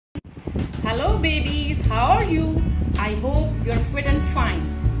Hello babies, how are you? I hope you're fit and fine.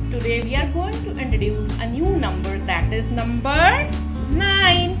 Today we are going to introduce a new number, that is number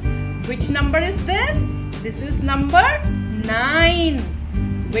 9. Which number is this? This is number 9.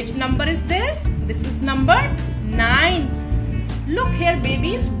 Which number is this? This is number 9. Look here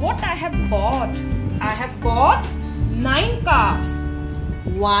babies, what I have got. I have got 9 calves.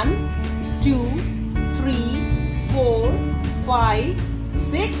 1, 2, 3, 4, 5,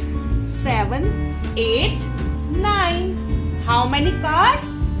 6, 7, 8, 9. How many cars?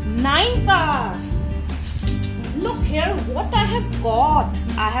 9 cars. Look here what I have got.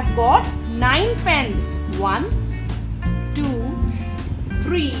 I have got 9 pens. 1, 2,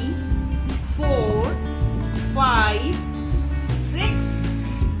 3, 4, 5, 6,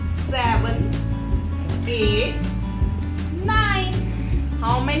 7, 8, 9.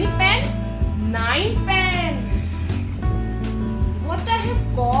 How many pens? 9 pens. What I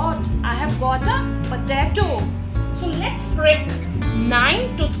have got? I have got a potato. So let's prick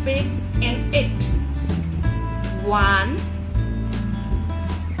 9 toothpicks in it. 1,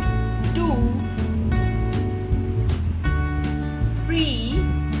 2, 3,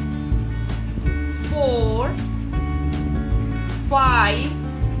 4, 5,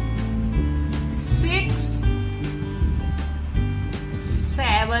 6,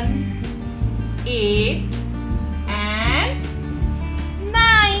 7, 8 and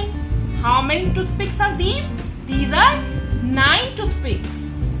 9. How many toothpicks are these? These are 9 toothpicks.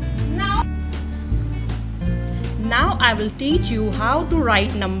 Now I will teach you how to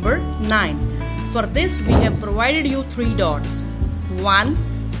write number 9. For this we have provided you 3 dots. 1,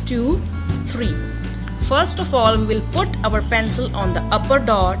 2, 3. First of all we will put our pencil on the upper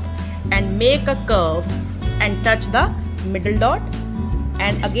dot and make a curve and touch the middle dot,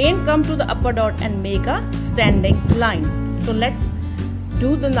 and again come to the upper dot and make a standing line. So let's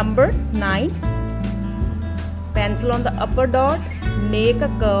do the number 9. Pencil on the upper dot, make a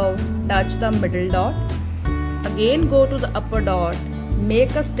curve, touch the middle dot, again go to the upper dot,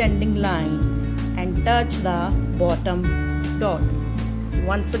 make a standing line and touch the bottom dot.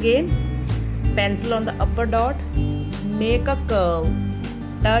 Once again, pencil on the upper dot, make a curve,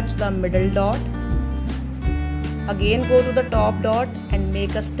 touch the middle dot, again go to the top dot and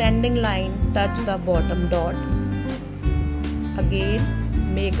make a standing line, touch the bottom dot, again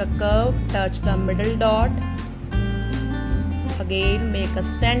make a curve, touch the middle dot, again make a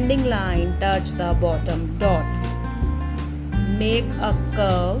standing line, touch the bottom dot, make a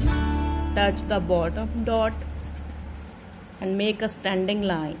curve, touch the bottom dot and make a standing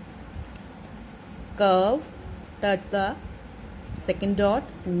line, curve, touch the second dot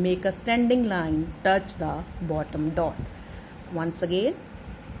and make a standing line, touch the bottom dot. Once again,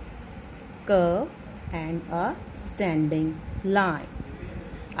 curve and a standing line.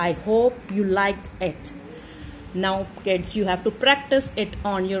 I hope you liked it. Now kids, you have to practice it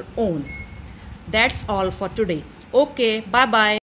on your own. That's all for today. Okay, bye bye.